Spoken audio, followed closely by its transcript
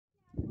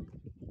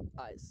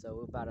Alright, so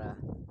we're about to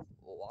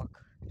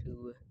walk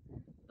to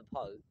the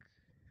park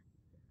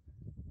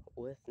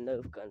with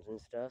Nerf guns and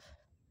stuff.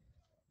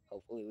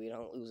 Hopefully we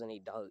don't lose any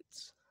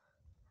darts.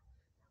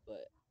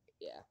 But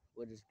yeah,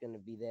 we're just gonna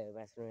be there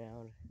messing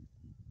around.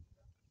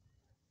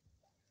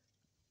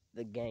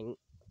 The gang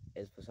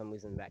is for some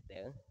reason back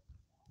there.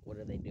 What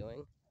are they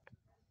doing?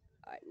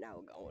 Alright, now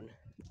we're going.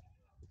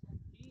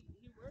 He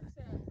works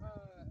at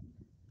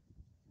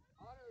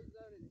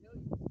AutoZone in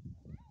Hilliard.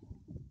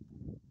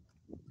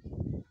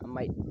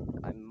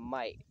 I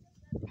might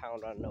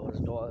pound on Noah's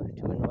door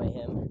to annoy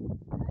him.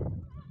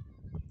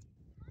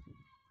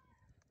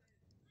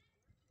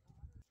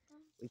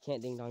 We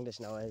can't ding dong this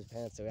Noah, his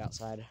parents are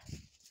outside.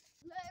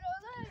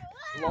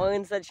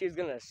 Lauren said she was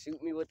gonna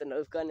shoot me with the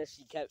Nerf gun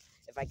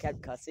if I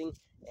kept cussing,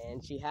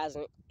 and she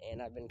hasn't,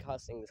 and I've been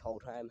cussing this whole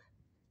time.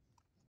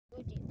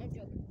 I'm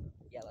joking.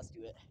 Yeah, let's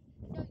do it.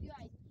 No, you're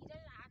right. He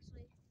doesn't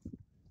actually.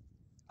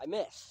 I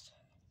missed.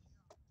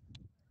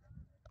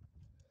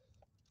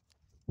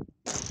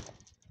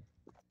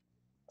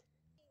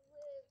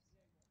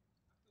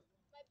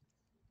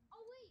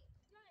 Oh wait,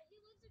 yeah, he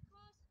lives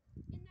across.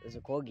 In There's a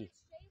corgi.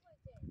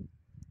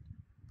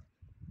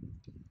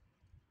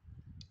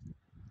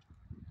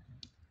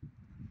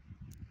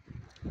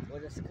 We're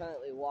just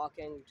currently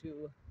walking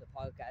to the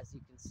park, as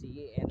you can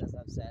see, and as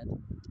I've said.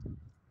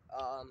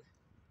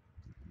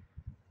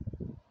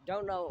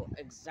 Don't know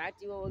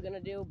exactly what we're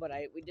gonna do, but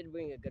we did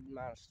bring a good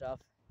amount of stuff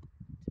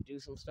to do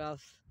some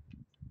stuff.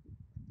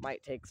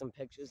 Might take some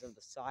pictures of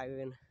the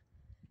siren,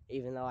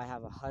 even though I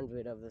have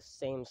 100 of the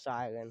same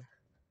siren.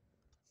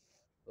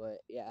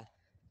 But yeah.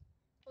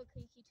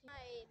 Okay,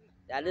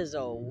 That is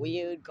a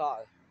weird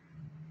car.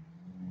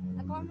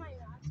 I got my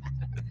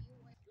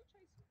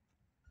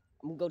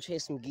I'm gonna go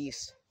chase some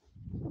geese.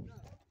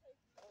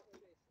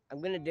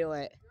 I'm gonna do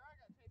it.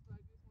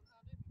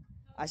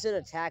 I should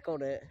have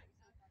tackled it.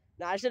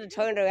 No, I should have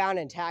turned around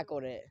and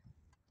tackled it.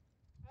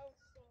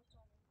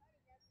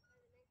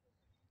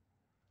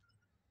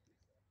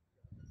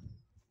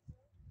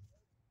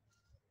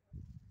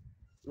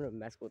 I'm gonna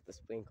mess with the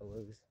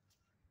sprinklers.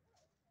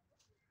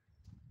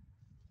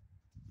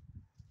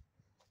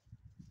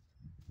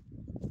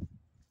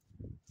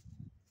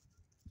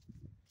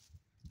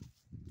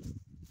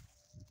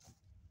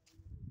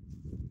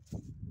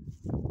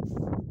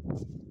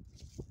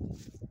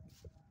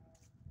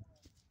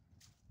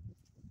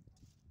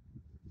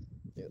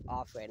 They're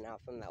off right now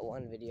from that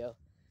one video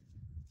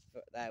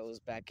that was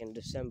back in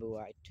December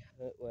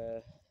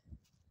where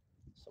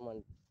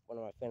one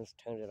of my friends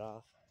turned it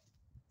off.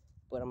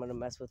 But I'm gonna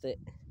mess with it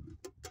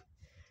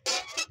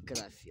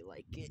because I feel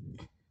like it.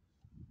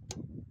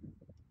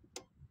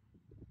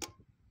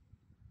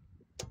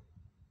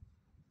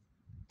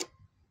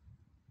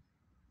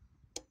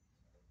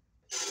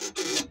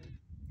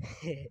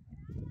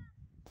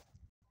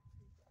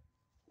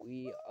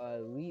 We are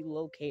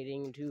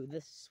relocating to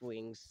the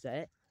swing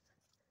set.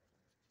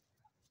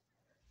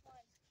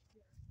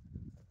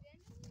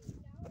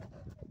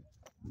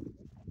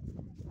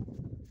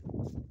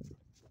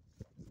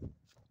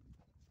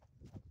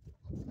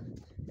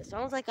 It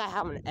sounds like I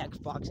have an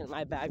Xbox in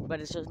my bag, but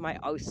it's just my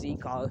OC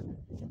car.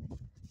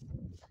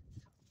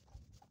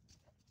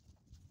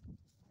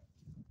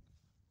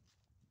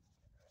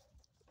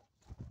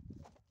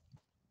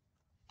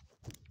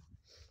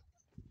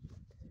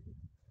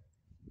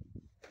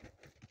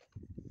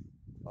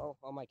 Oh,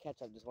 all my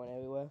ketchup just went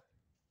everywhere.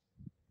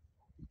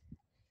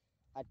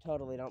 I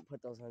totally don't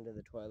put those under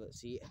the toilet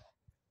seat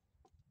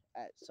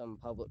at some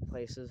public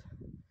places.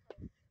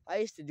 I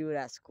used to do it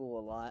at school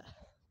a lot,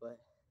 but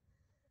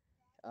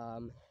I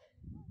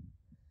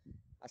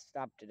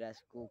stopped it at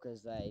school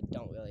because I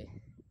don't really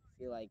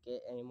feel like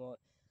it anymore.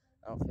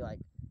 I don't feel like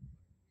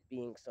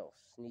being so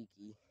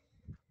sneaky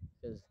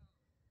because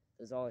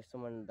there's always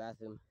someone in the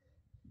bathroom.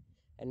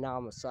 And now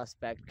I'm a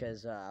suspect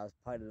because I was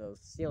part of the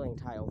ceiling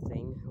tile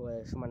thing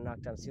where someone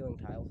knocked down ceiling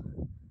tiles.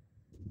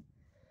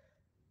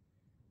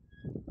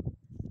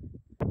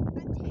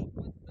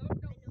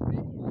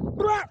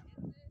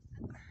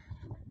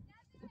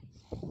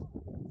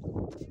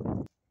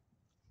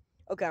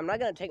 Okay, I'm not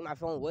gonna take my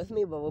phone with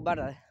me, but we're about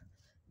to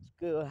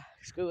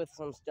screw with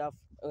some stuff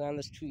around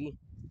this tree.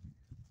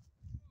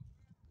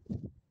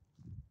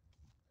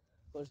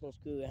 We're just gonna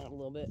screw around a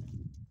little bit.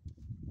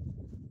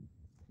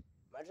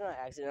 Imagine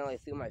I accidentally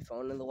threw my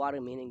phone in the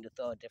water, meaning to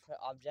throw a different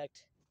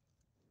object.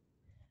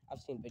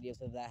 I've seen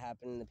videos of that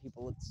happen, and the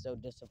people look so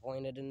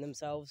disappointed in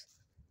themselves.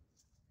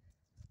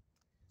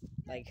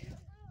 Like,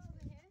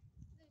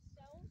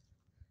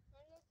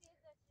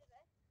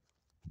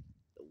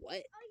 the what? Oh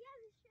yeah,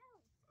 the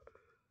shells.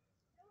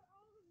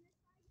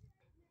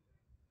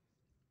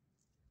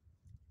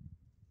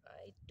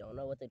 I don't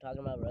know what they're talking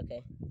about, but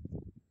okay.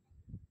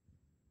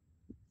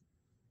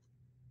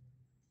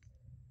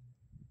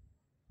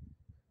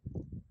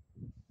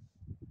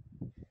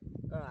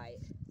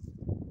 Alright.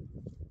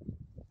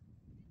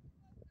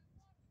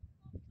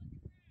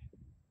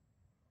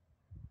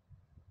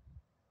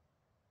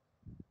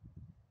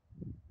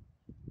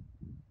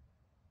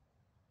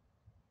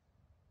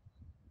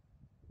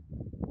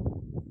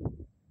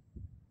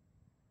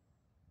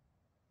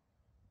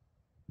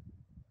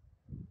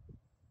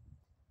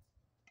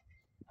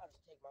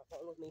 my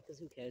phone with me because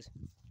who cares?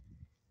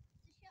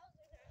 The shells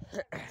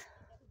are there.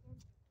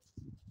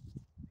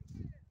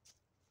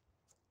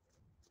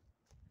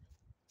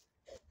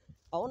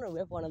 I want to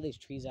rip one of these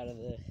trees out of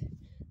the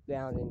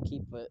ground and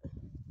keep it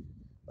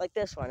like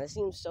this one. It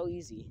seems so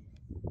easy.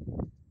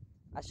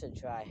 I should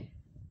try.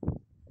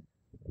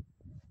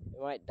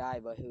 It might die,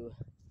 but who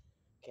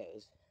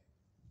cares?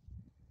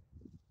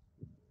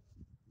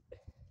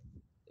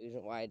 The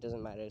reason why it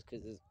doesn't matter is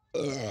because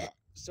there's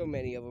so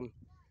many of them.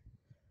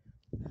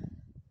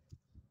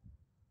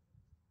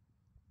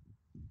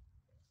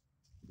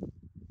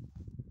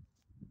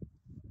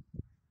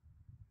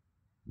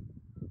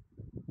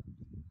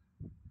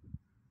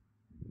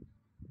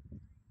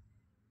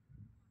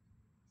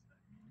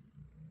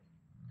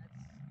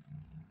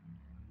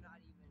 That's not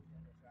even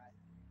gonna try.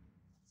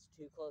 It's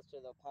too close to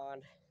the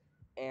pond,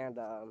 and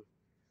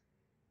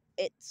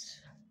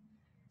it's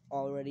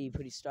already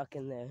pretty stuck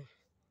in there.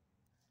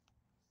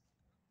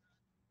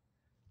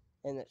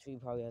 And that tree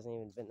probably hasn't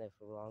even been there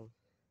for long.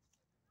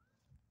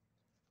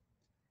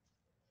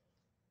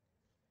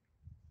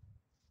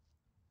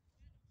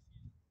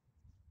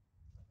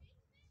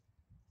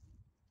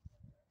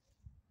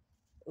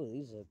 Oh,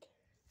 these look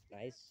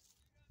nice.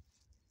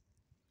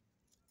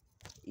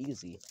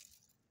 Easy.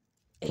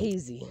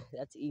 Easy.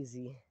 That's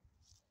easy.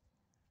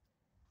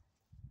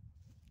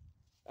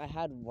 I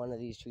had one of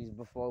these trees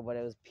before, but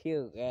it was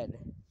pure red.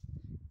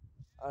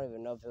 I don't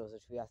even know if it was a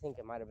tree. I think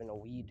it might have been a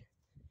weed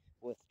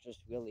with just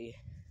really,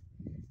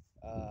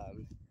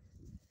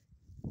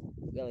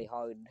 really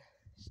hard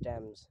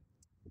stems.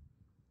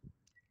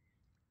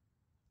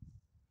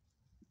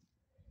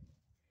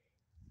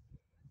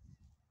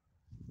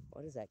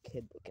 What is that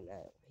kid looking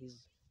at?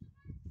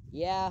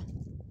 Yeah.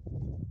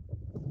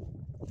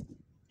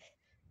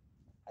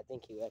 I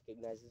think he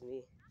recognizes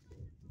me.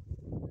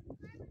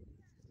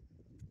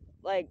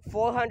 Like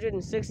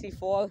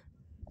 464.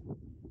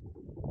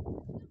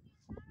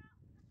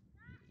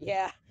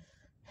 Yeah.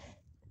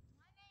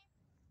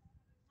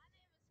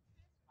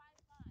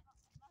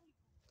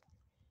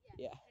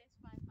 Yeah.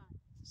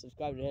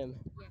 Subscribe to him.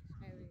 Yes,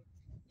 I will.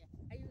 Yeah.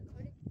 Are you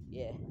recording?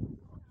 Yeah.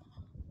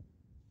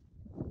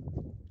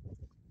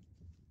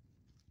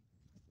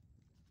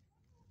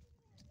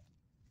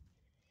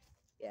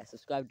 Yeah,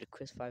 subscribe to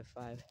Chris55.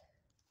 And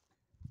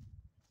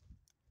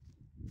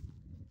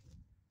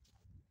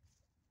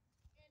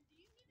do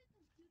you need a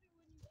computer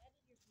when you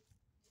edit your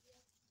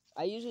videos?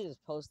 I usually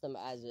just post them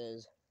as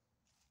is.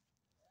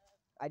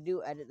 I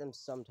do edit them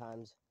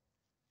sometimes.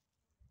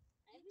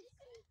 I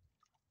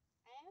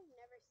have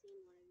never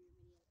seen one of your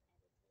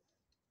videos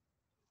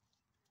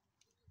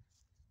edited.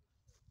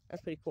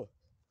 That's pretty cool.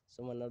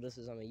 Someone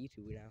notices I'm a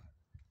YouTuber now.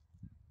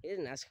 He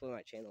didn't ask what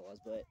my channel was,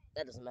 but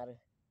that doesn't matter.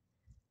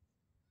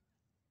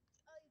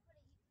 Oh, you put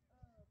a merch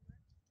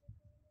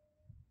sticker in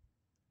there?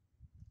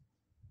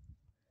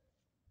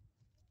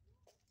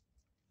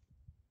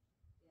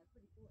 Yeah,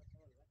 pretty cool that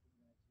someone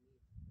recognized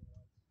me for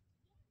once.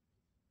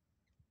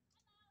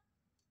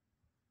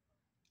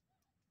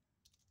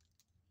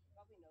 You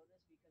probably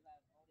noticed because I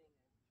was holding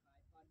a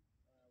tripod with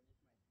my phone,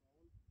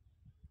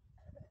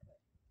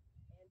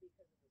 and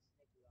because of the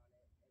sticker on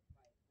it, it's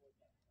my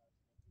vortex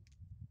sticker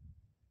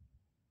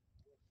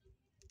with the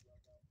YouTube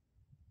logo.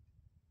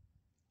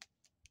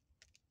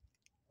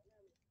 I wonder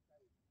how many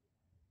subscribers you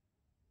have.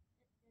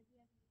 Does he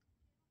have a YouTube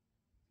channel?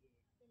 Yeah. Did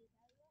he tell you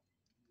yet?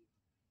 Yeah.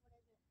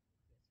 What is it?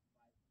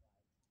 Chris55.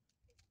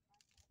 Chris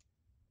 55.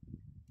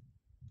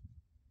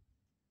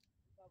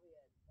 He probably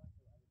had a bunch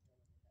of other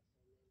channels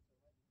with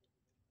that same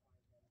name, so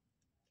it might be difficult to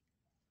find him.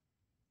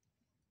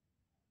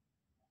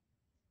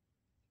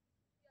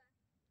 Yeah.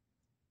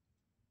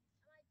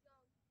 I might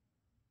jump.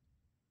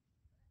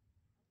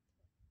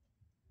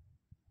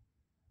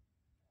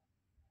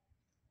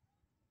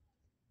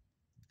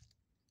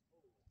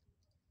 Oh.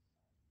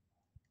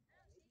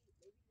 Yeah, maybe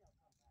they'll come back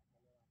and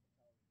then I can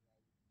tell them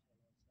my YouTube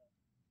channel and stuff.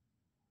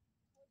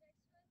 Vortex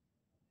Swift?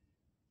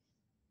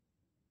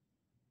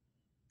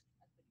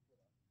 That's pretty cool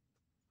though.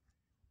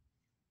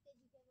 Did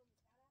you give him a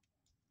shout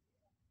out?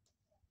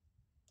 Then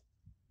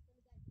the guy's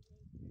name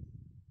Chris.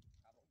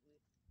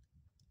 Probably.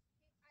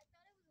 I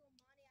thought it was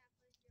Omani at first,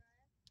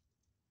 Uriah.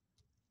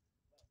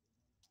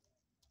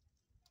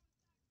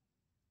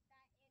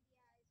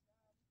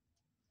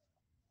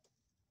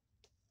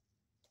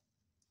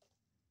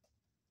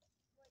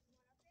 But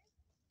That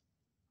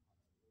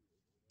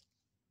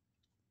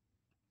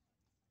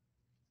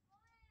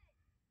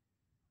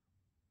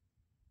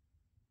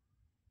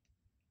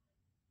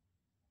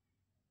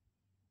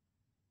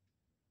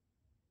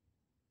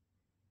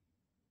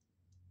and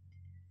he has what,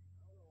 you want up there?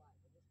 I don't know why,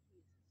 but this tree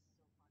is so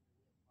hard to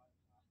rip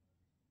parts off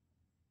of.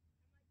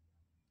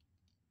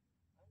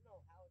 I don't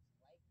know how it's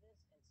like this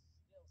and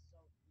still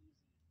so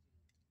easy to,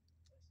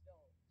 or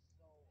still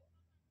so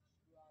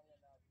strong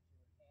enough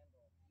to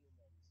handle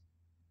humans.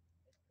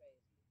 It's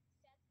crazy.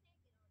 Seth's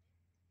can't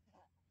get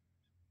on it.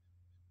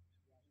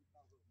 Yeah, he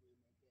probably make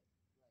it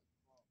like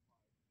fall apart.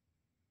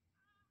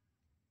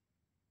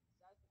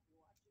 Seth, if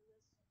you're watching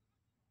this,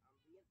 I'm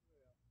being for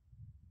real.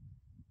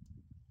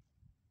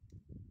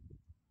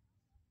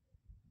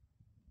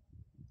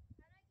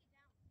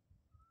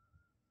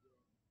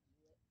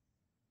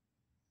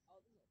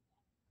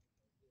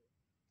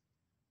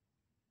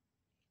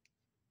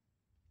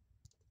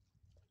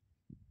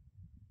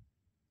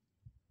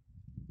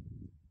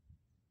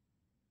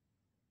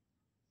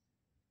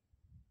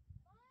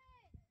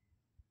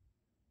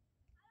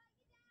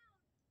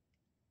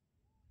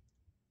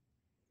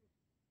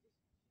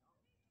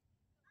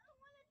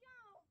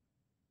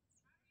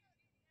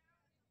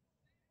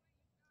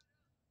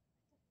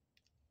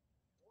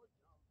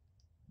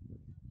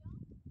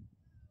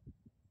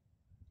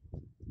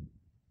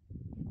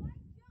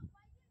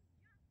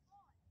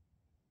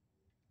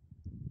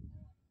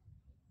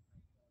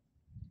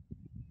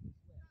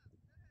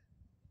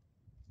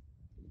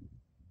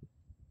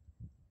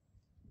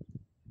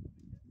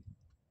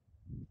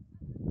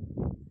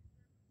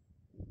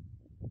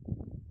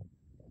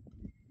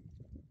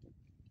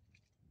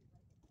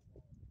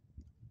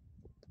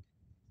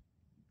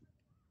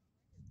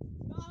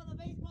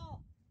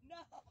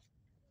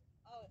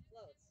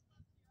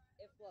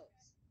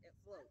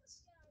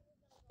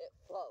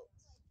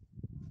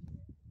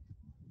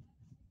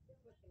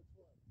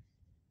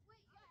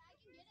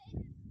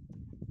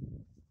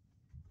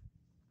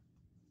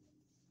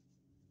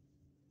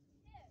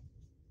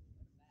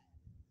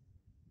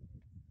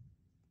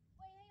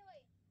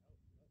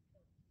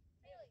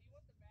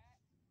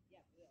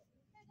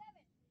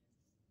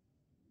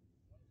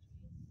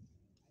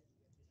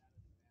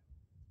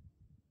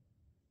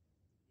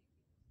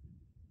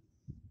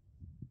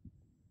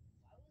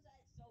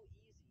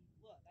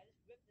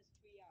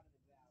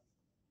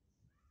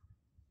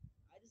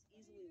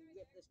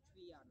 this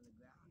tree out of the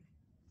ground.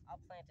 I'll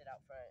plant it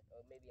out front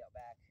or maybe out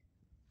back.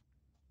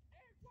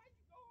 Eric, why'd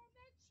you go on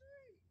that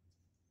tree?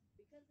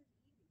 Because it's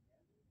easy,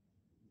 man.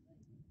 I know,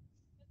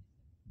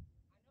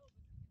 but to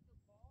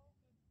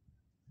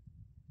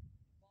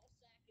get the ball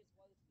Sack is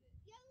worth it.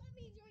 Yeah, let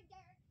me join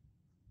Derek.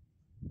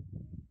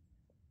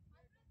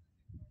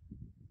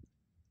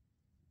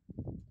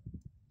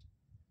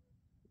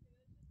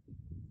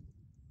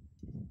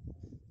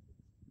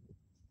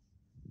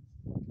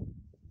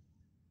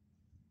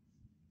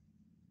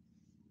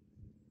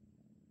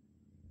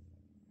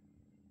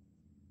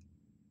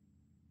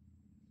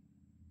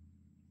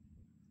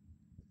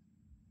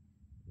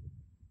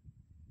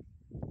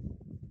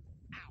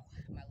 Ow,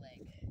 my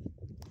leg.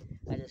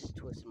 I just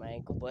twisted my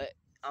ankle, but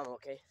I'm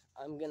okay.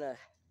 I'm gonna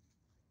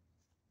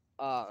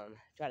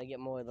try to get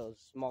more of those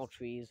small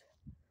trees.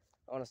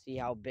 I want to see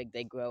how big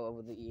they grow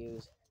over the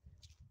years.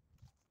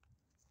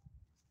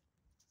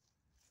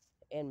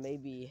 And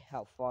maybe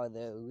how far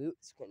their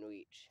roots can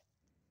reach.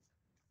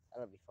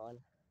 That'll be fun.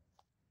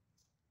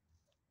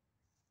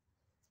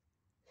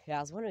 Yeah,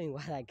 I was wondering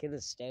why that kid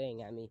was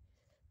staring at me.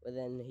 But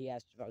then he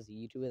asked if I was a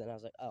YouTuber, and I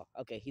was like, oh,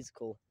 okay, he's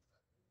cool.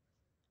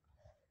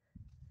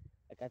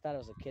 Like, I thought it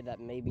was a kid that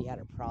maybe had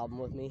a problem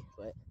with me,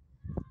 but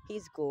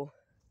he's cool.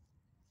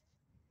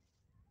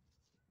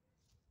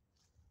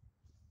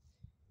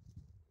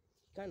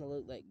 He kind of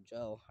looked like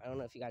Joe. I don't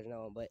know if you guys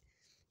know him, but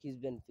he's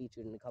been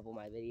featured in a couple of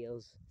my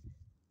videos.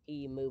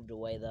 He moved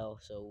away, though,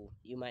 so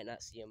you might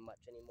not see him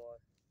much anymore.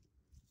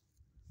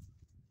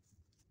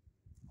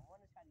 I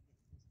want to try to get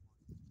this one.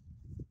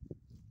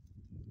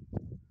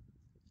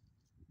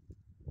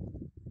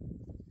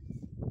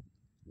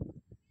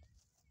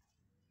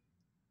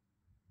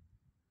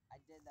 I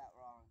did that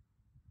wrong.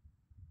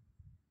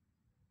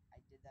 I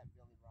did that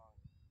really wrong.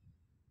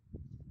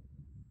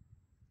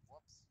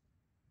 Whoops.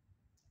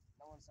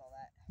 No one saw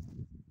that.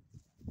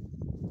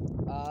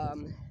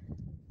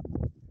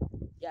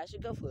 Yeah, I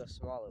should go for a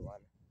smaller one.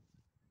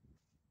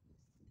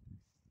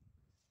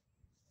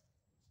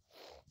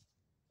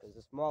 Because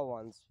the small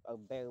ones are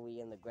barely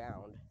in the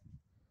ground.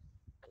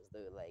 Because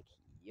they're, like,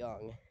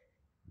 young.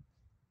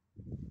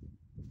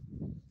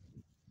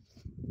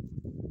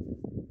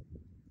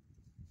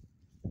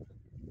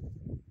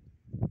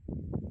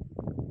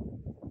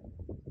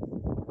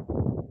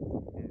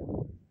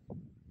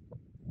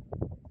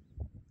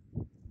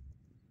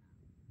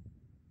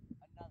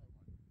 Another one.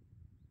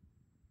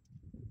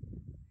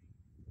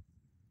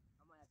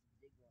 I might have to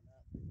dig one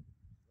up with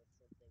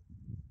something.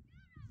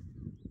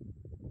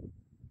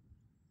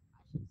 I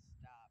should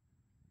stop.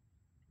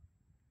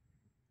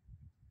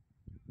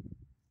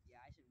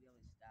 Yeah, I should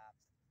really stop.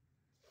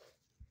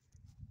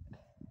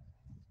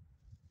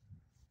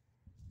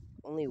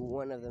 Only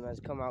one of them has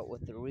come out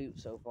with the root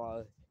so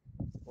far,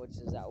 which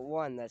is that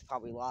one that's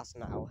probably lost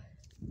now.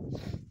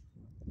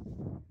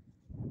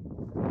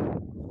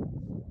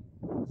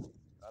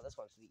 Oh, this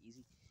one should be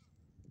easy.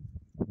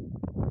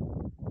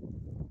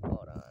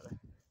 Hold on.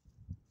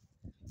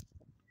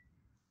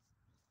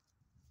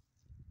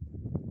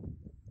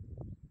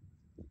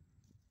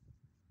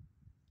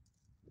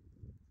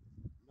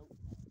 Nope.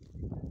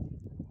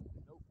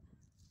 Nope.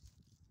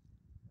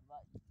 What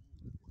about you?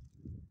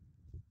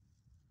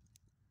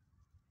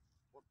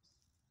 Whoops.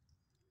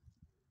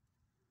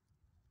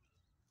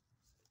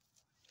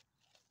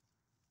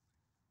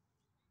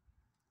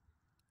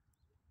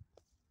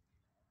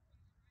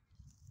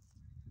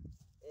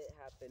 It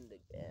happened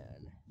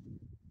again.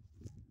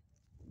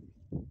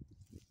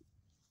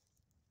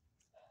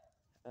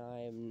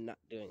 I'm not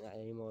doing that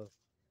anymore.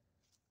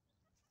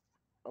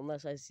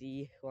 Unless I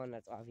see one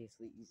that's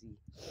obviously easy.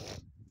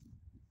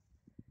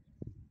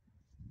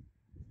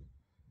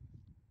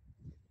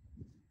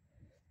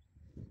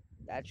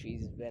 That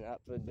tree's been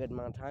up for a good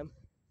amount of time.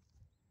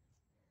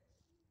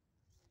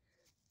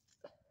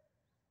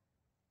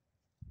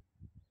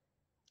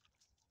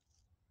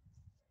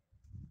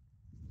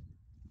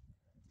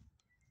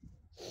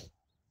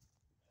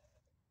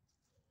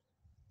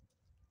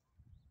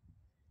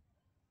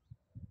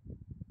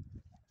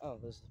 Oh,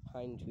 there's a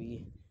pine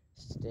tree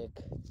stick.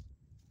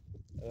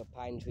 Or a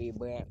pine tree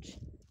branch.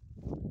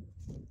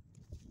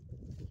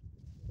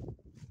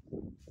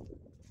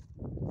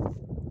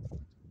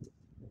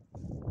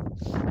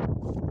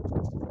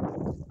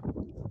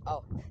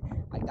 Oh,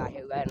 I got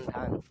hit right in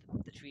time.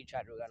 The tree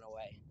tried to run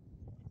away.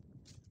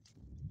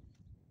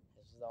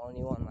 This is the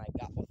only one I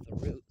got with the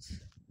roots.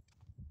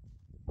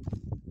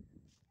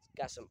 It's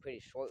got some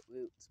pretty short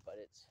roots, but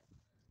it's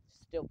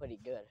still pretty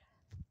good.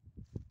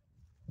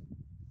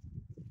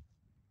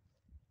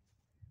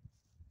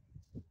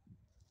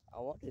 I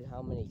wonder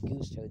how many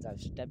goose toads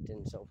I've stepped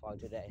in so far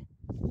today.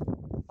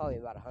 Probably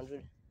about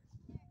 100.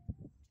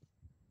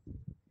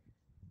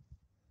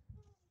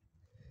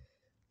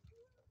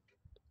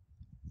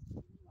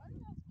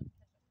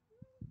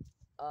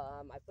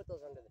 I put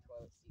those under the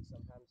toilet seat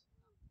sometimes.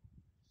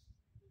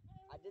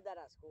 I did that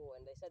at school,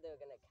 and they said they were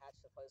gonna catch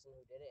the person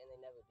who did it, and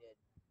they never did.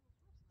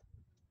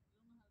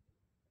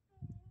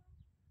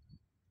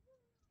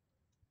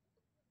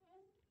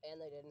 And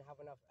they didn't have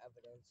enough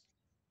evidence.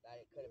 that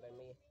it could have been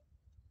me.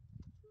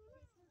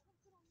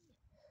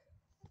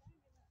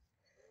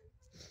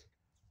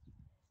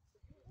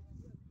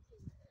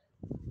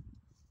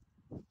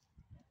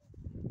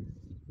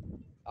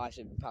 I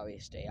should probably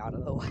stay out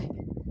of the way.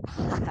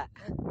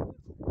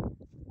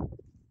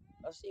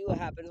 I'll see what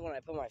happens when I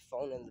put my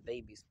phone in the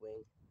baby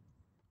swing.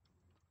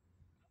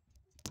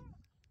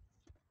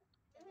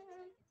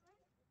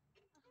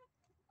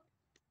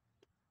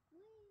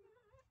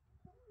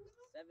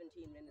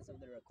 17 minutes of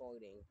the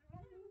recording.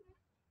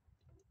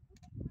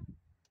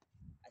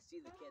 I see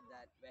the kid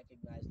that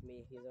recognized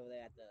me. He's over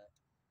there at the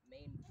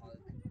main park.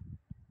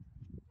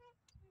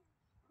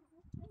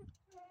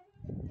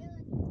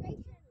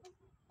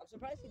 I'm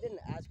surprised he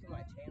didn't ask for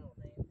my channel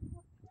name.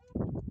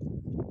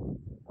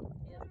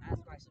 He just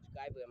asked my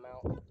subscriber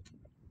amount.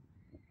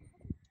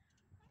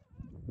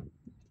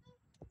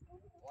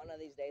 One of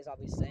these days I'll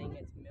be saying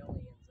it's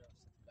millions of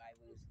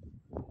subscribers.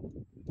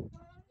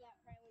 Yeah,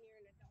 right when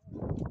you're an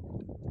adult.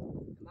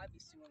 It might be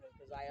sooner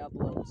because I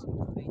upload some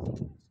crazy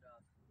cool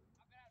stuff.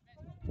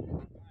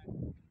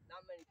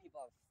 Not many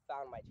people have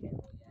found my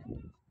channel yet.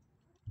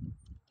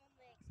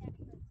 Only except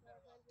for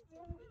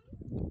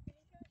 450.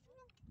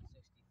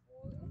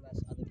 64, unless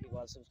other people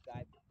have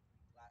subscribed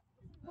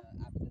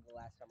after the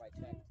last time I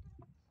checked.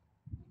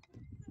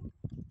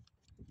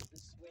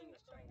 This swing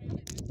is trying to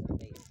hit me in the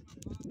face.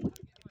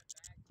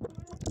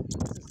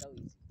 This is so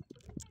easy.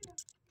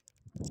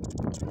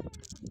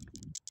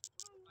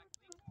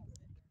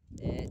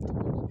 It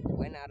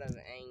went out of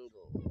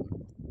angle.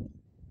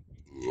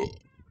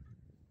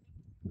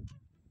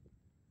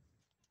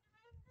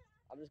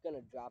 I'm just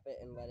gonna drop it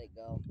and let it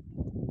go.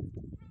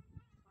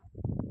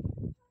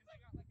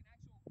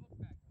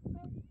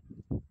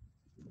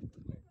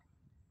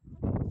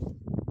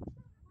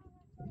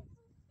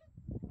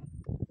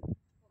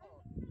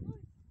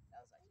 That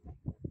was actually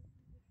cool.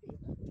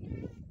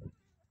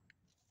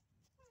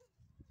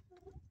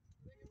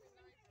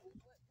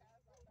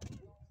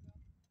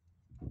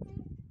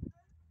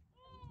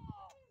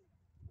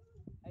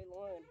 Hey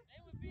Lauren.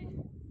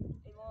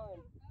 Hey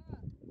Lauren.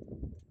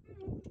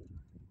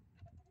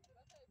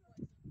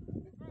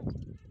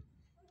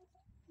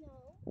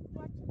 No,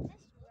 watch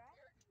this,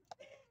 right?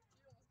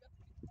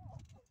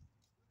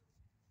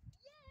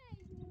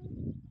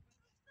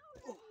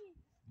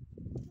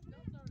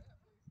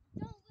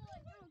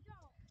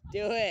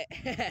 Do it.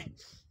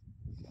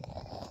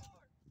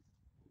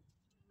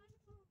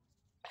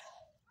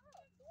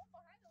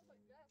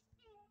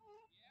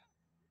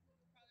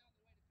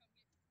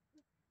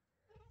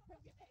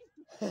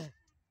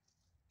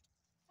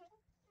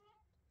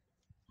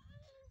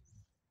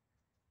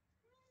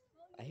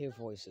 I hear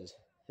voices.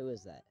 Who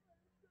is that?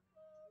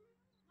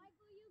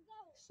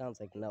 Sounds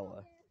like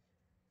Noah.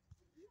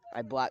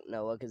 I blocked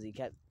Noah because he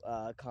kept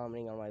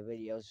commenting on my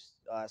videos,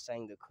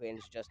 saying to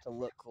cringe just to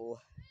look cool.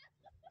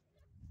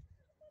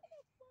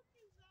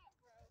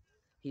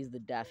 He's the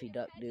Daffy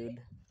Duck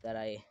dude that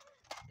I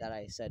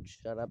said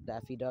shut up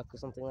Daffy Duck or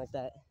something like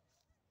that.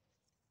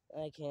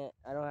 I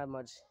don't have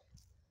much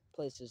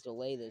places to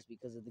lay this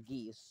because of the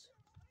geese.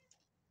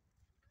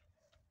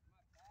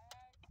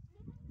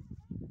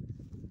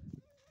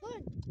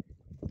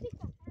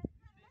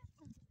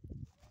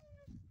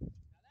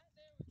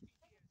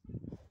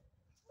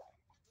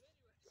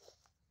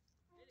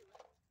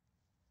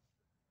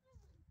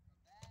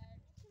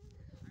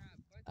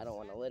 I don't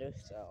want to litter,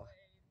 so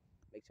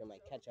make sure my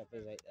ketchup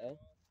is right there.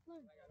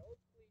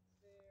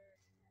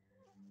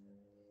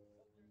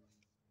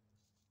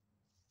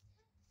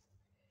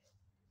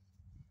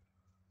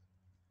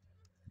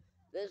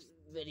 This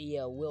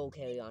video will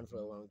carry on for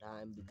a long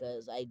time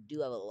because I do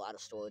have a lot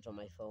of storage on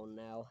my phone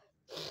now.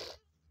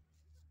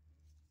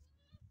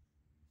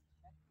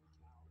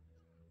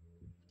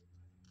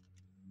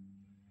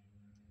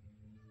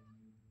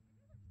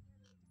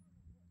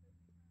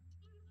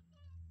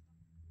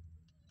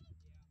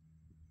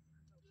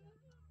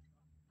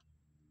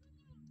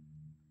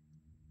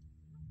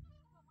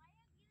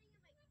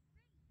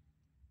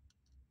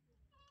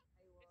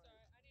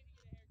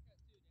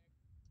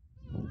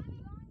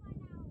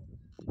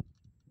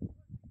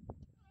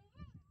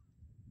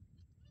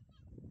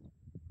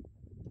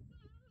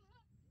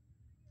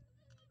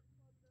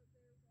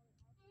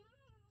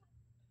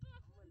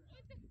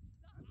 The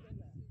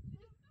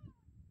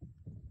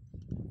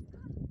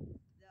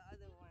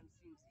other one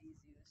seems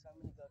easier, so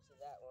I'm gonna go to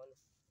that one.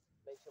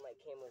 Make sure my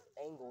camera's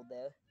angled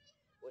there,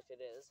 which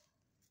it is.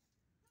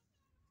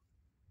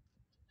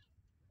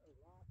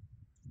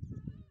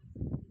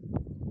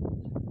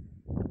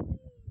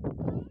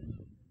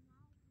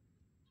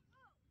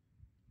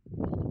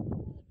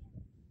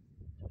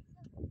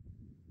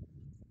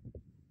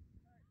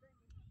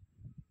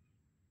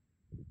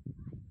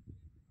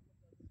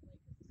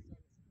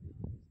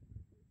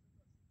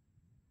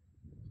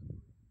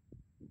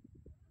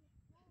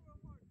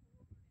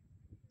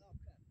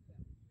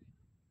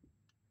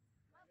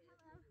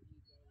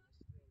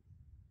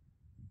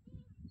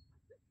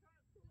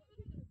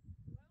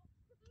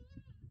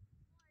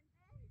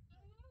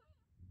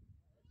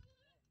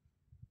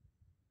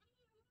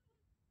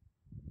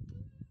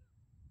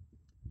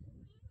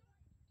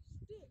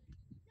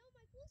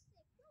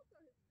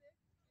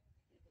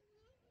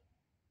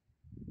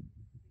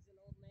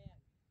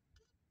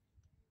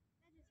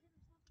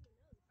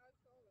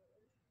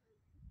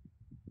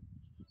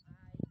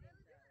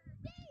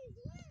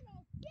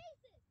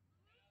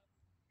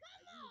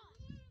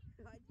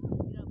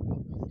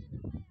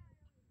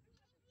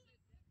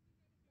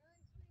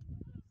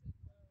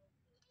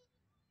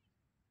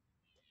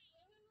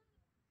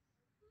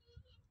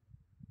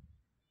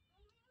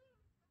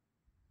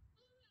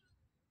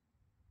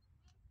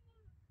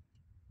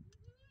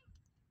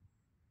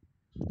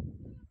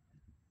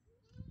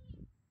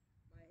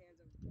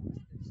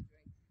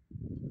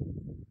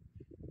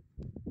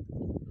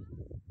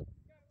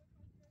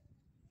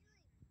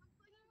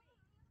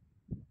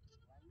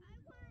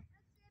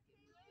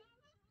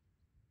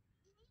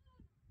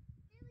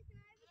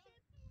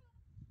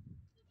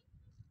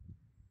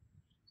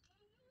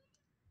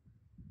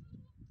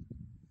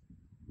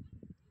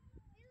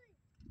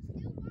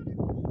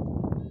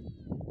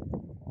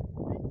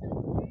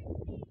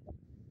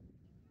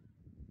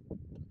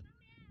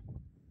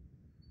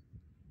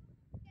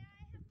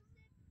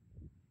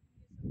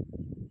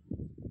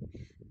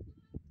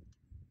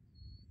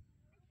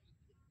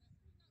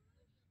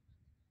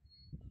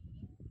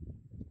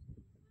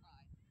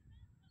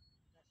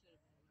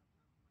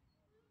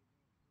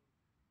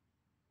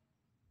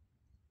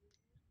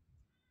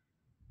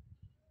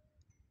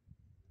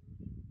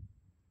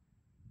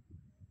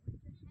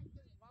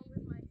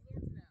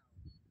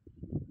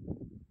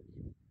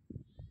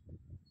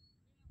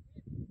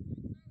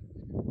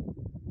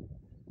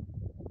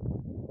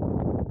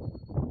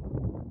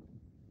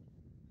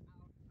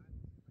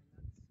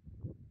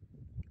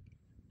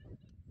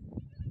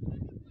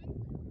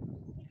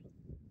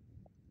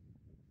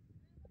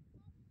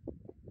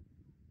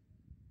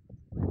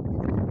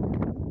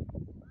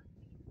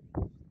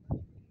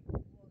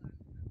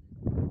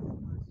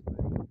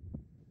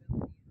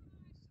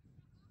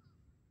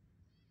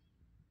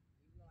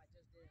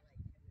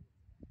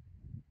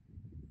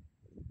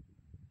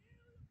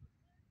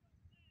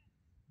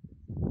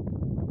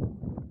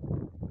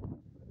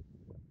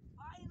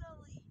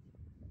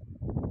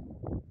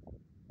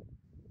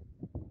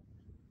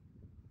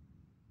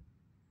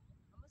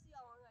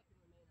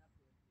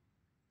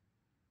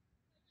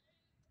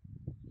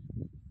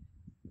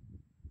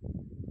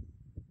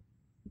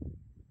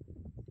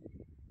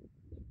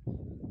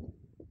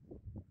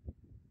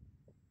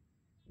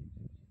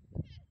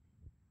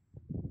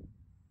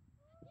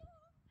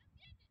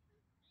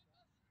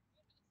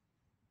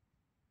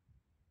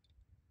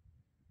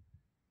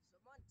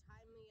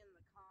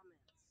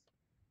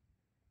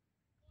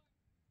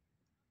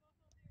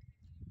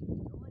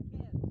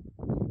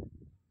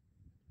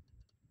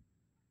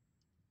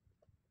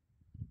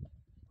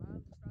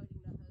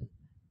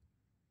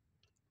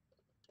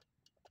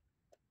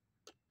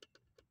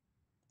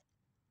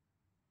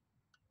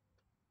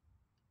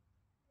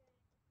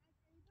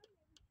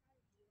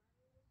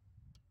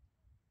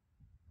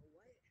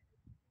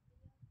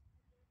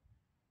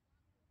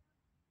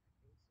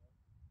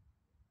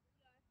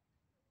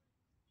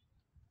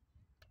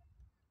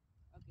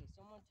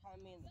 someone time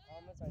me in the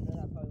comments. I know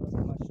that probably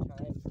wasn't much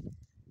time,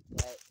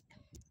 but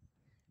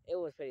it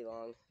was pretty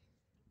long.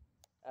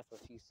 That's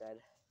what she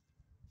said.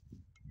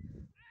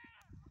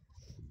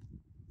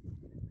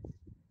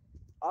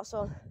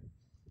 Also,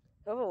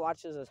 whoever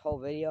watches this whole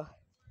video,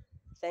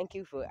 thank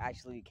you for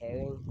actually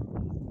caring.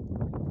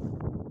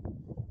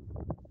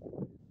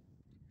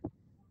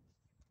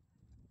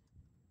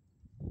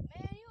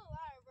 Man, you a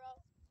liar, bro.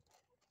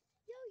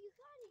 Yo, you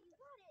got it. You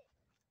got it.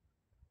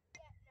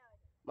 Yeah, no.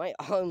 My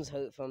arms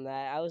hurt from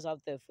that. I was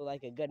up there for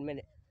like a good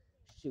minute.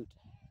 Shoot.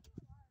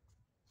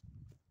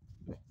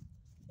 Grab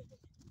it.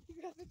 You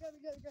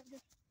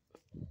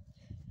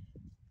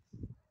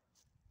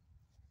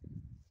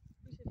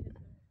should hit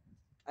them.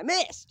 I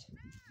missed!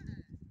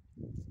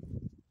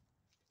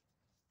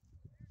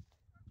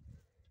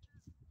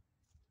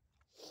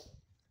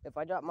 If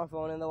I drop my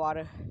phone in the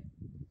water,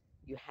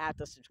 you have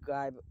to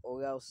subscribe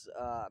or else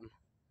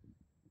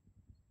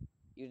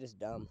you're just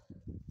dumb.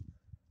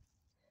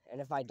 And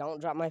if I don't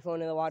drop my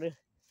phone in the water,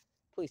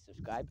 please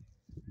subscribe.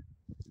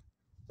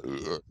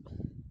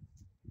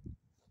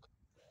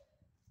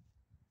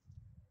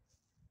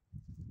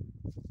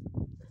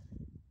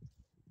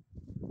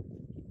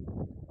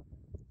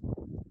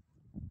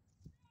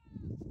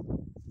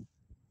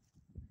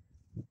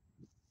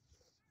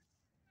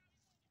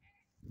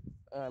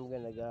 I'm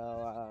gonna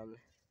go,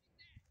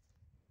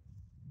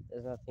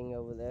 there's nothing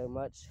over there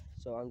much,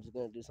 so I'm just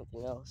gonna do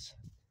something else.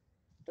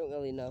 Don't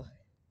really know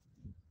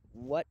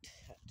what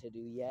to do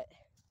yet.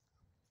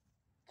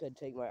 Could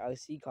take my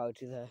RC car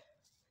to the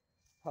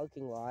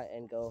parking lot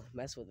and go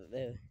mess with it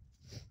there.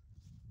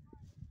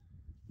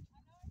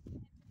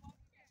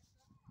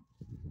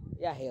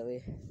 Yeah,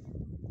 Haley.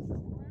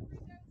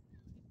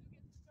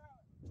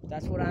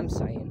 That's what I'm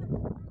saying.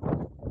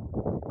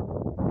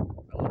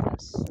 I'm gonna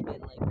spin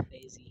like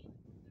crazy.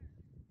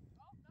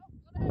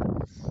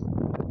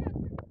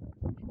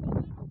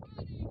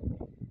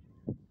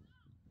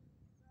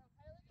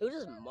 Who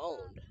just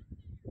moaned?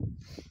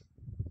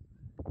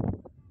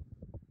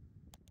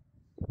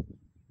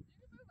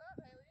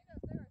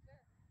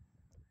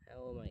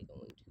 How am I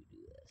going to do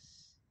this?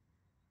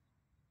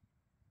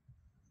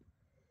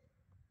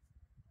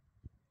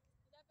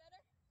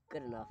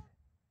 Good enough.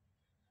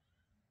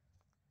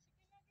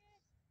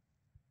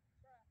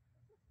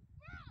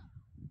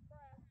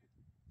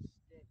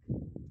 Stick.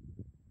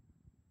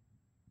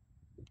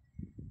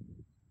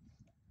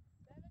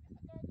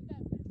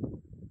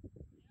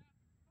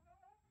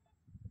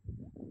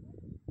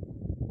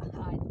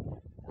 I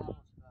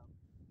almost fell.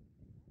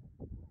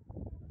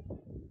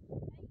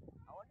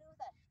 I wonder if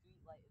that street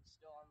light is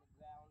still on the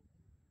ground.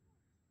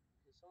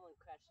 Because someone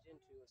crashed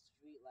into a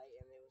street light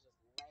and it was just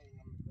laying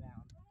on the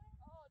ground.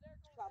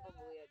 It's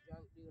probably a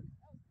drunk dude.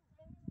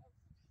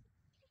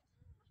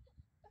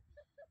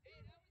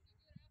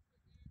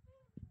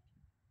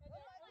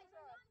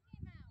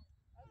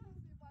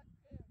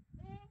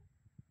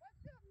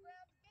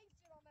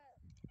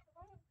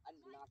 I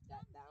just knocked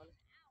that down.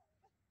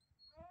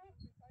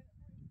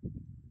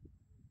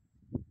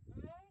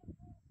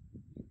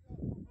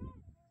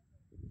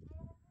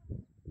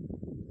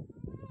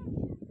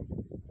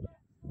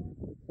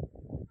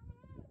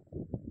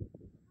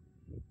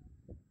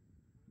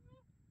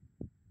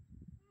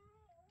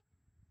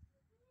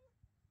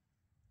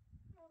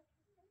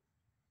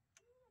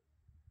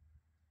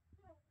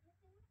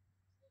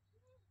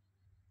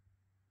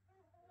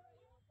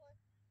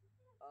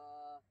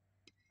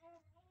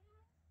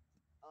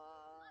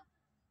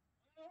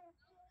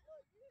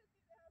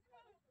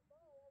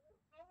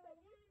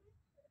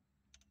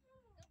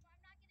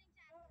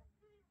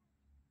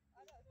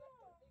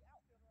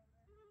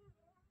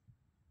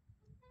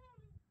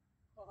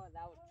 Oh,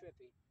 that was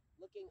trippy.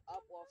 Looking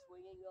up while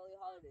swinging really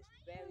hard is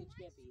very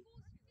trippy.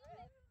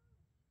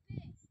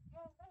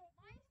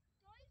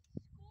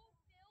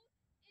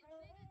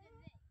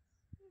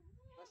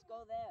 Let's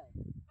go there.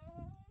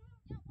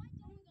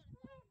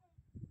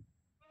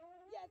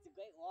 Yeah, it's a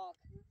great walk.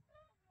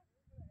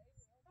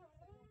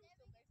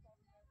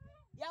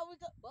 Yeah,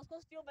 let's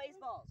go steal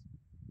baseballs.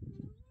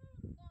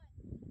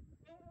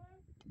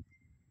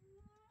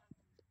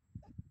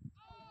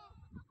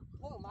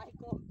 Poor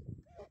Michael.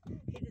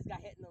 He just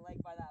got hit in the leg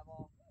by that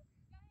ball.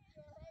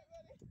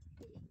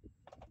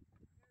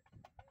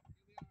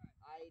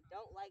 I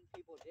don't like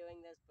people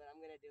doing this, but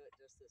I'm gonna do it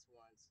just this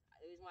once.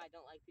 The reason why I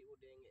don't like people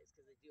doing it is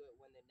because they do it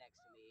when they're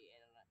next to me,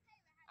 and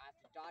I have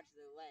to dodge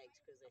their legs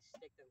because they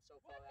stick them so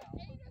far out.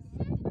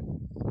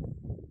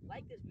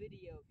 Like this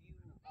video if you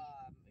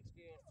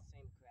experience the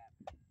same crap.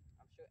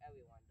 I'm sure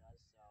everyone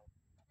does, so.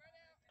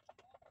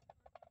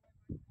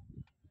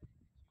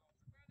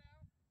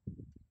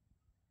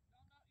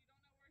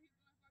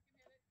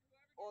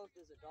 Or if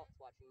there's adults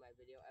watching my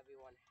video,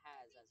 everyone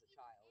has as a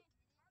child.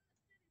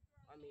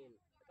 I mean,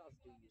 adults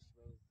do use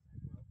swings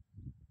as well,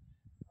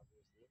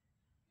 obviously.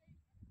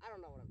 I don't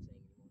know what I'm saying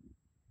anymore.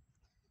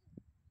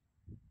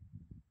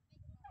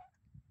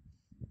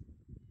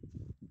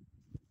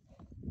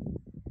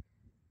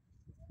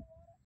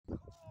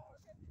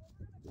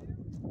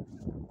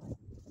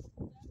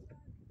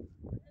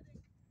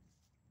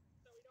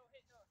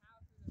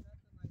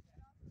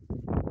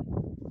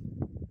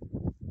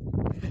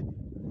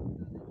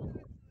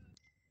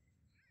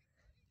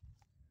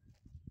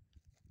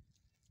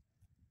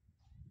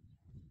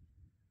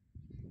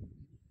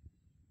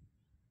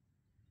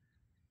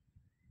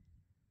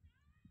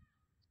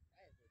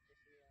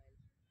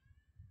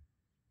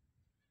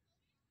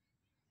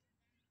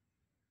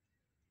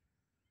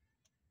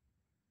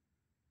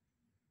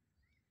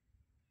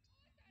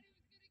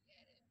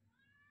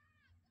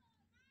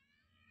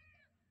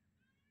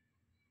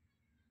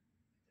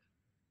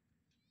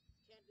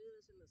 do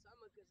this in the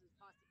summer because there's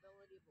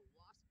possibility of a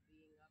wasp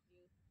being up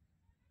here.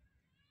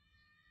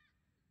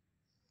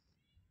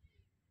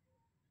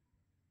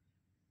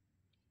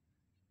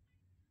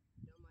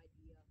 Dumb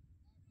idea.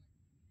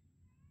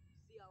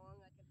 See how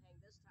long I can hang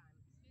this time.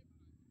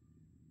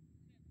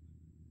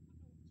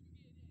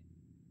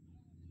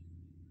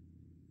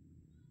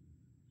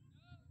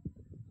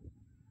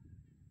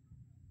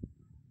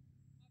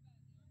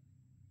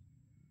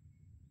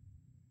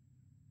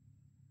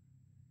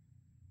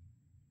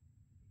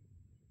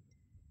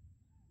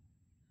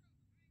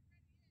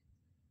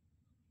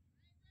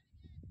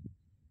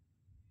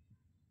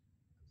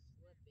 I'm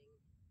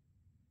slipping.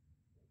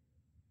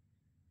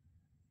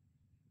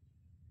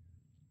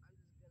 I'm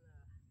just gonna.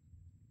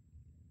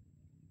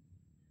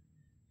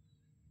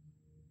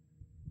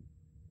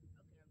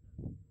 Okay, I'm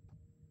done.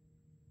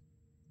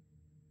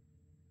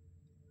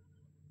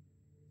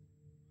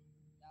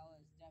 That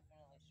was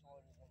definitely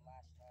shorter than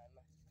last time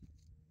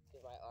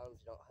because my arms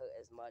don't hurt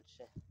as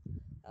much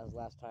as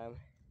last time.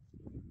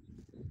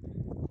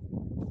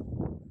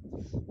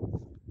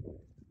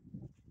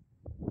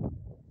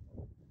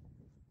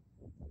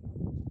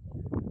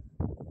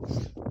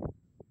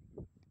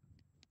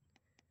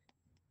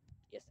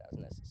 Yes, that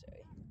was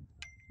necessary.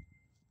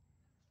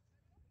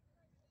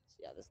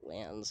 See how this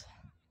lands.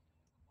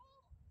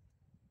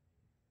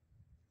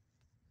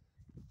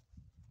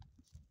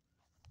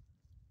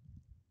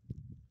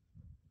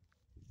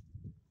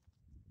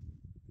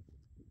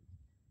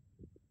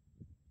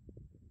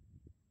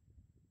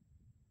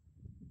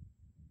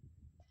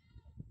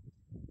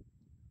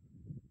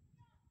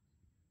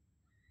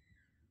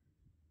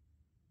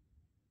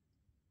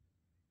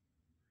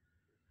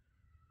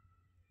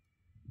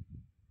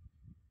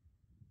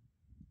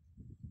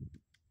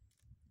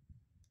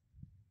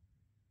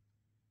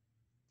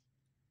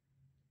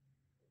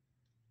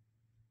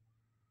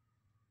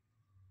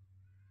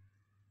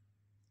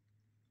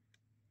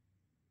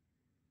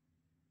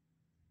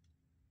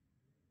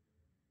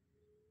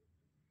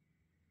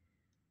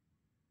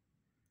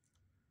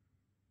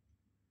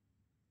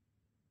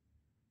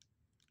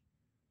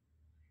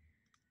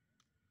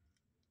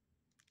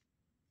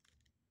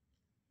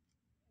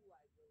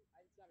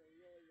 I just got a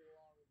really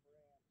long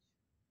branch.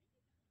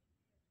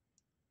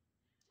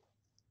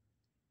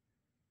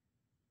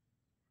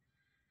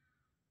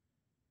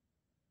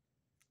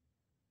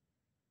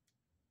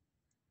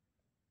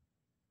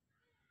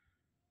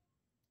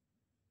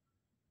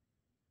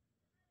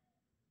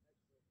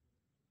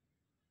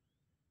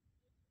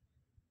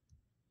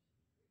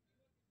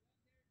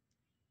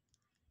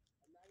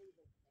 I'm not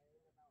even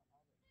caring about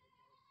all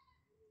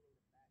the photos in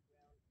the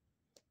background.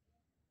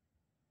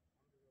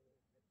 I'm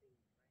literally ripping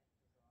branches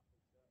off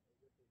and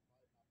ripping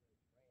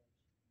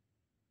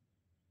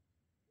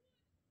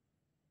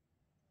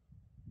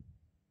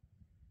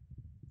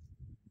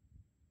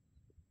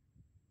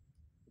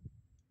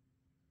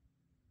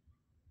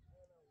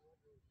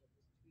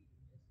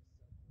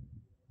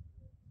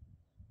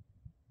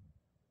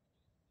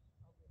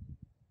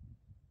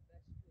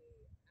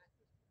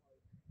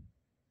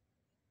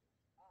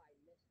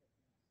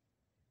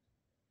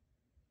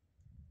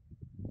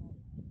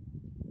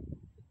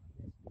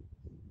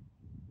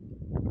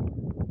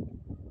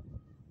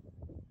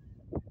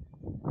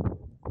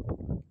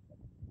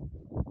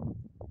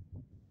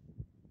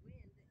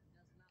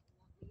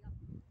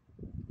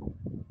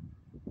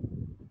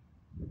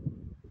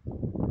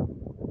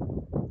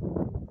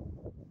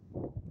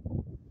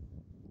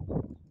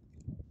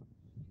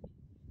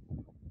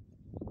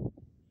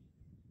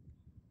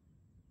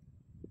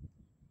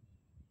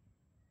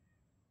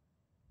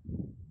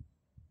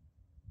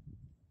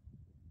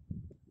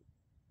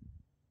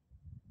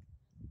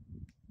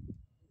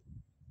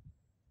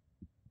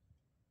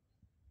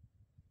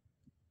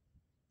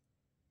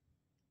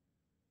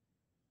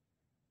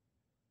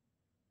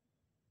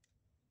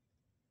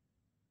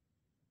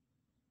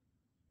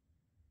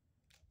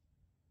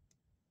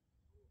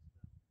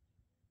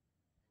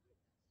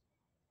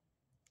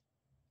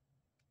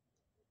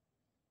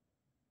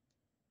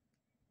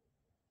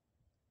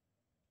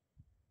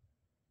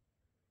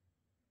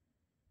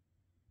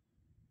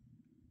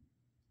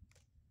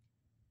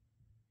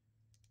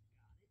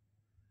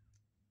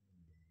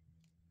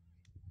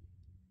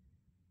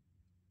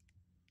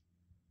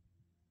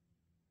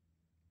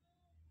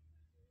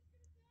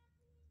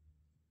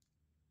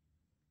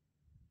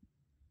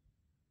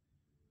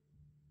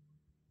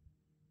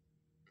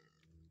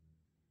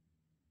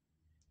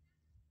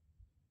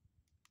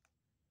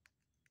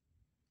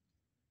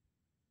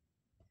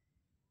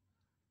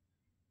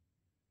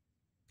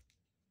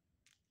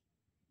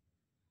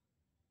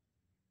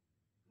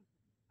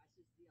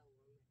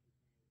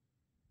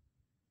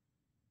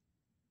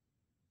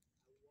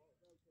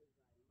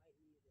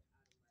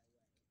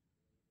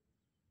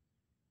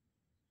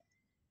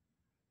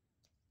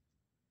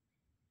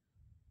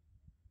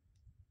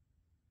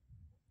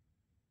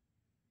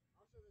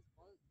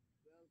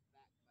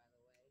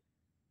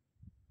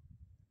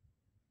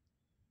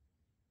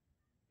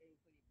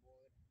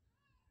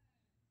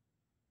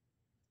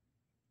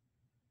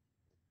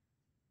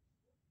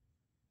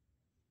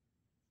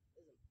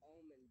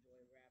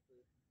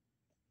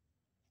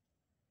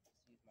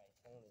my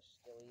phone is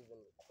still even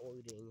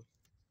recording.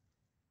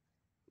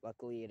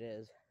 Luckily it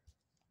is.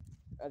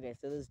 Okay,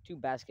 so there's 2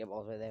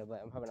 basketballs right there, but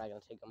I'm probably not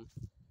going to take them.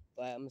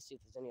 But I'm going to see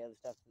if there's any other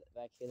stuff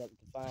back here that we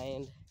can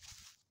find.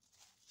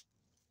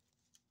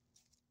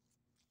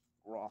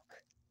 Rock.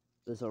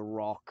 There's a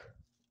rock.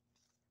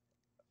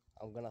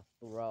 I'm going to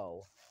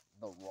throw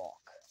the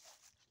rock.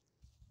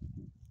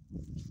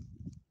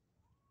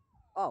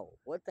 Oh,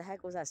 what the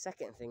heck was that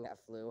second thing that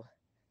flew?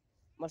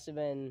 Must have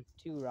been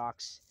 2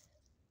 rocks.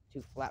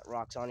 2 flat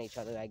rocks on each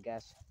other, I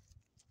guess.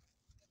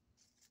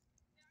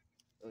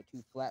 Or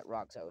 2 flat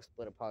rocks that were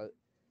split apart.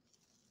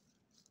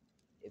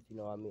 If you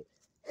know what I mean.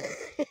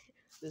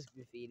 There's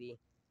graffiti.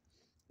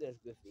 There's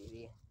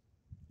graffiti.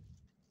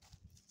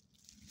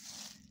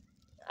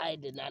 I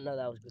did not know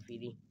that was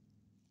graffiti.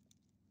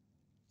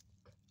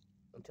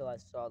 Until I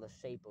saw the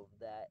shape of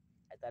that.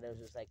 I thought it was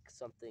just like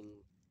something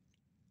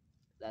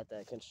that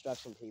the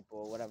construction people,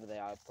 or whatever they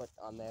are, put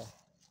on there.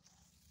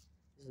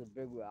 This is a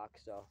big rock,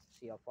 so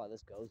see how far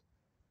this goes.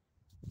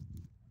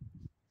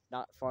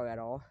 Not far at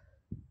all.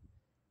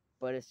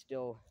 But it's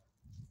still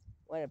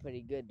went a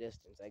pretty good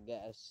distance, I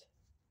guess.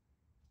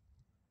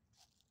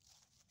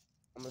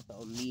 I'm gonna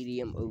throw a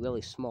medium, a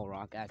really small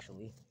rock,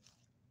 actually.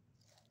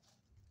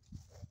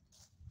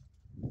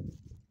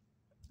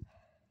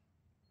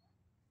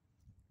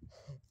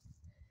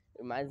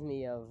 Reminds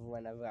me of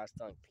whenever I was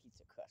throwing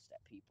pizza crust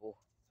at people.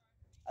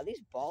 Are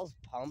these balls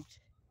pumped?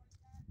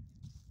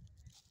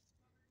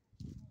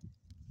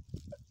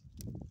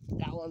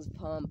 That one's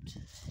pumped.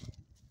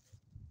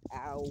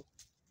 Ow.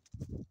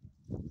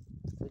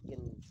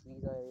 Freaking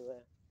trees are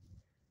everywhere.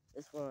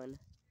 This one,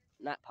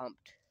 not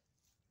pumped.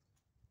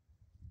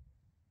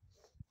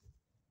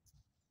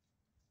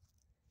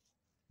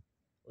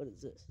 What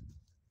is this?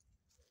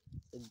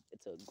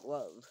 It's a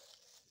glove.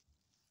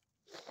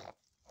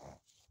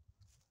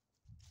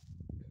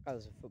 Oh,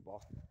 there's a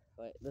football.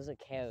 Wait, there's a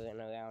Karen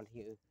around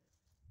here.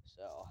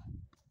 So,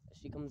 if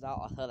she comes out,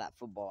 I'll throw that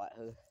football at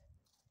her.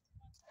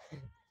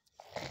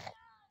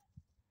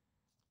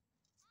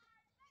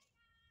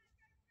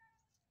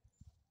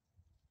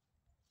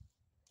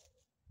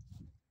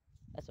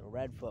 That's a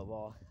red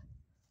football.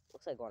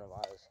 Looks like one of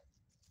ours.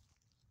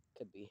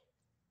 Could be.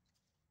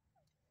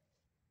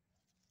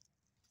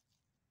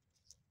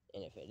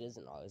 And if it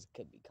isn't ours, it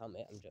could become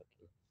it. I'm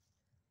joking.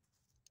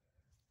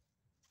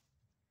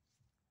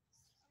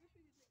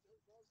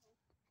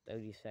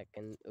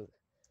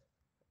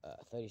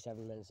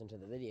 37 minutes into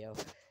the video.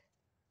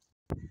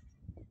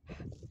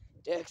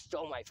 Derek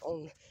stole my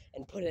phone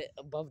and put it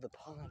above the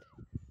pond.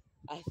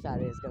 I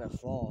thought it was gonna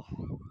fall.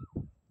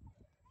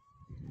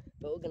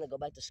 But we're gonna go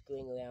back to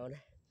screwing around.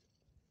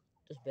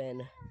 Just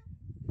been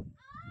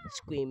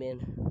screaming.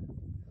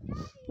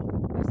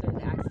 I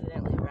started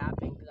accidentally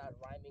rapping because I was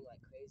rhyming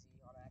like crazy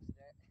on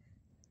accident.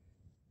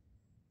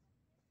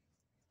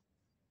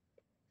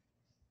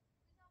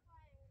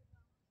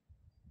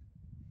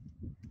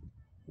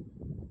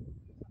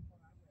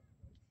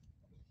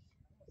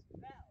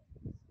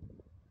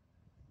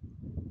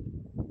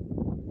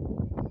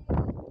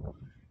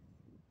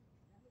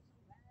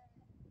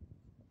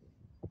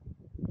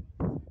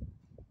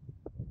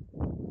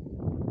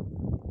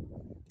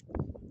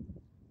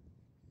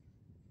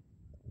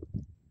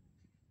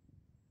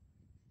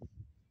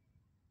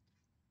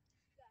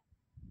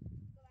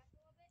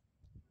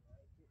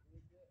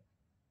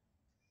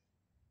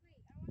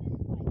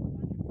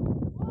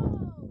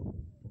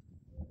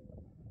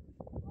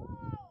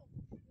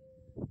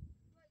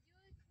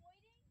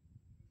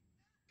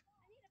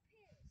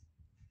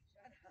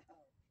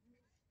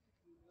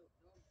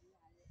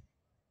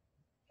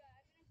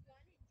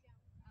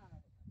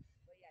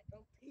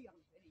 Don't pee on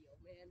video,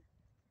 man.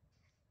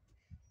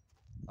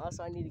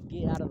 Also, I need to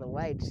get out of the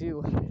way,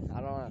 too. I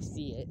don't want to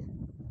see it.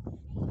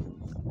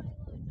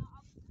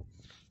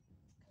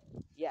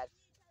 Yeah.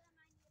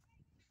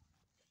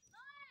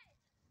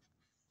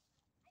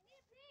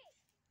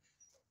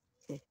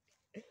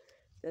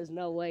 There's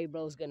no way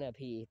bro's gonna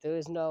pee. There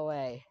is no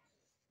way.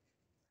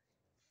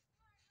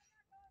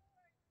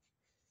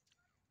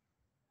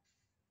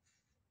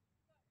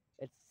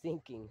 It's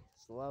sinking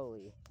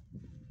slowly.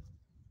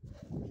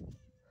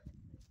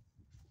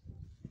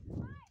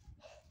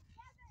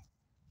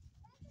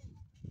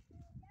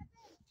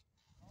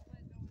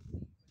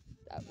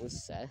 That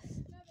was Seth.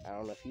 I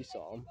don't know if you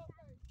saw him.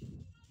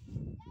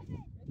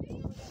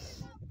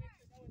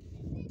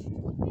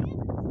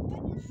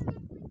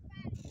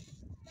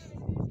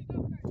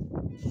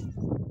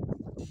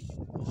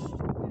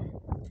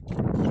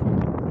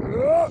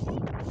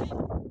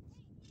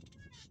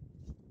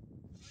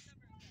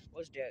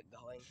 Where's Derek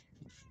going?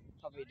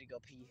 Probably to go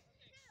pee.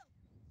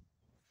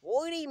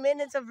 40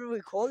 minutes of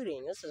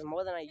recording. This is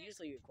more than I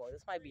usually record.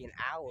 This might be an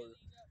hour.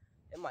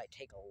 It might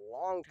take a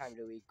long time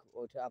to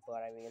record, to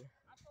upload, I mean.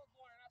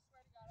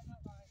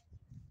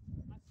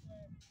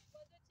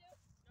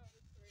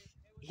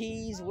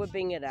 He's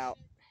whipping it out.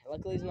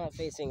 Luckily he's not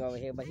facing over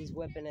here, but he's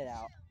whipping it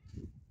out.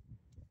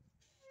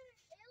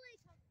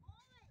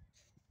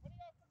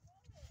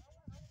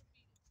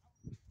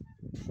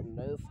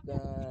 Nerf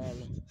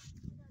gun.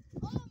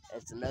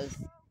 It's a Nerf.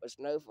 It's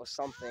Nerf or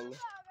something.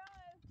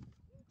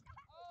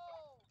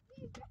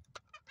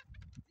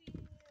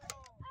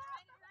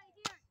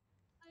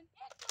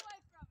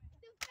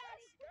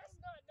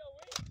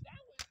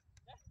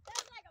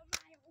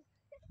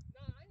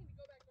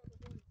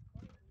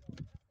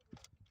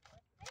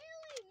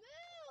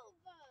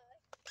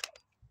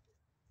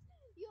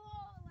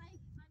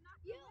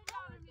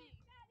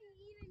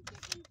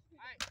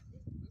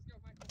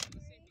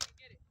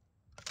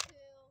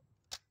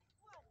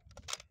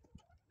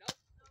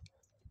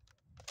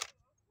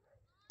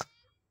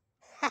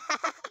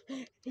 Yo,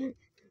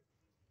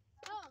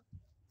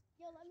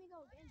 let me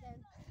go again then.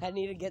 I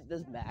need to get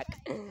this back.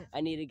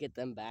 I need to get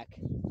them back.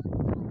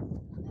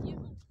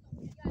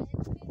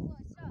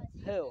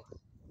 Who?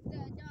 The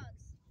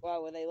dogs. Why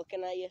were they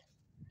looking at you?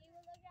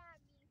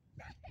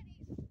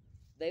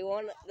 They were looking at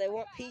me. They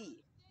want pee.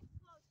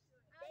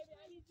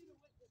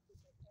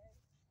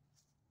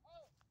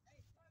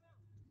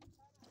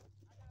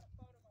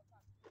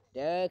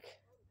 Derek,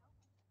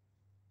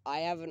 I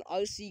have an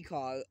RC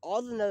car,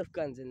 all the Nerf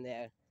guns in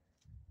there,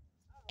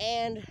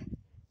 and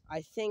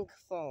I think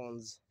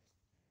phones.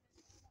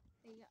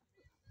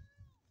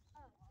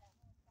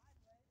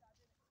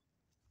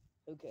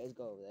 Who cares?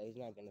 Go over there. He's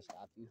not gonna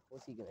stop you.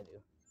 What's he gonna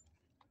do?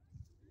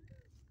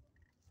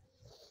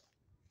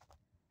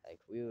 Like,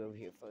 we were over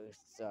here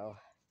first, so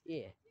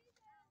yeah.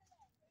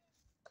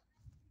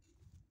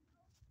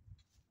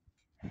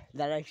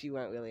 That actually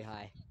went really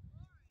high.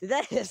 Did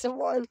that hit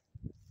someone?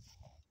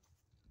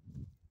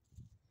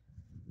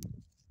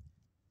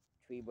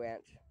 Tree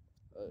branch.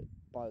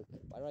 Bark.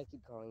 Why do I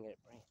keep calling it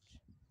branch?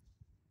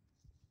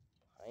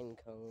 Pine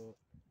cone.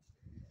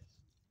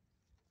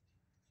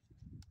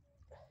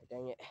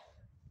 Dang it.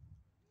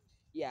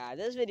 Yeah,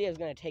 this video is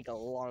gonna take a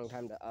long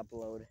time to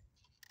upload. Wait,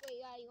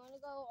 you wanna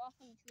go off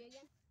on the tree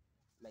again?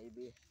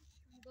 Maybe.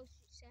 You go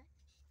shoot Seth?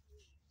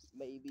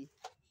 Maybe.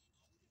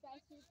 Should I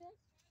shoot this?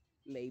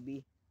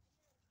 Maybe.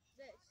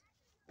 This.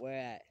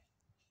 Where at?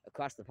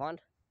 Across the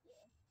pond?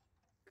 Yeah.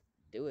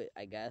 Do it,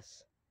 I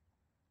guess.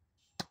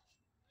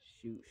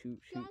 Shoot, shoot,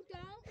 shoot.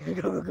 Don't.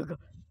 Go, go, go, go.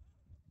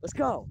 Let's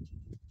go.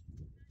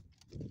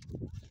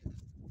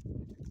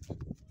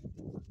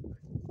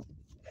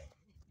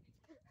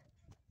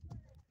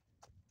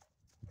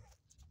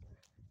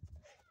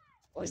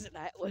 Where's it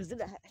at? Where's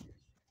it at?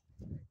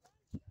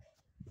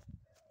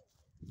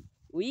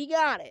 We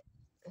got it.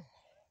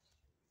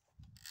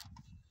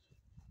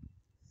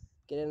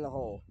 Get in the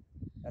hole.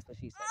 That's what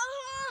she said.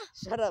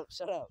 Shut up,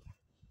 shut up.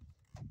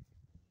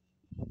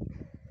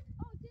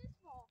 Oh, this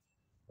hole.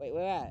 Wait,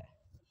 where at?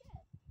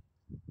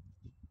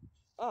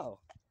 Oh.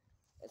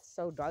 It's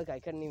so dark I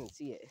couldn't even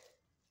see it.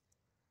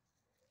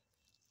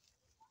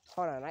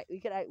 Hold on, we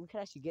could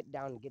actually get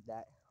down and get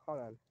that. Hold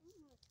on.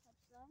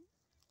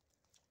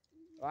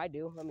 Oh, I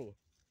do. Let me.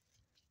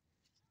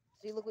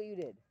 See, look what you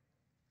did.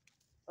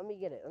 Let me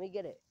get it. Let me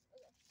get it.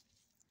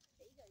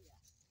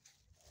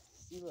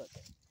 See, look.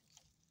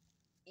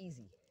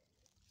 Easy.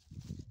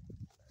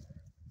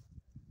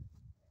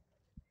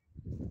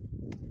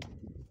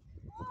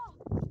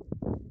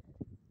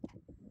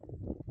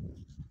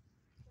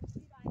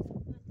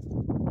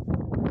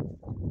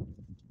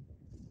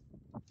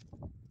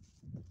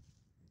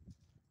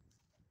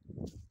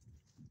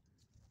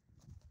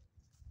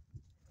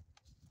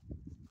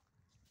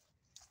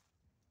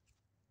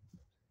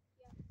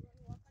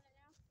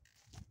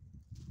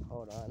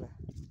 Hold on.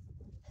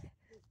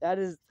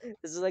 This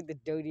is like the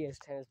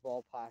dirtiest tennis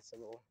ball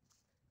possible.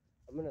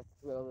 I'm gonna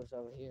throw this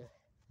over here.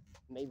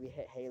 Maybe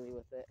hit Haley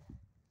with it.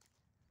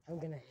 I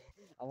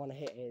wanna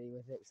hit Haley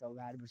with it so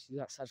bad, but she's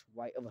got such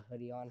white of a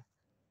hoodie on.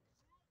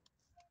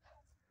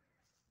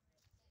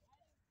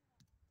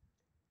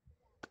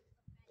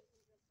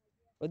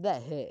 What'd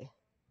that hit?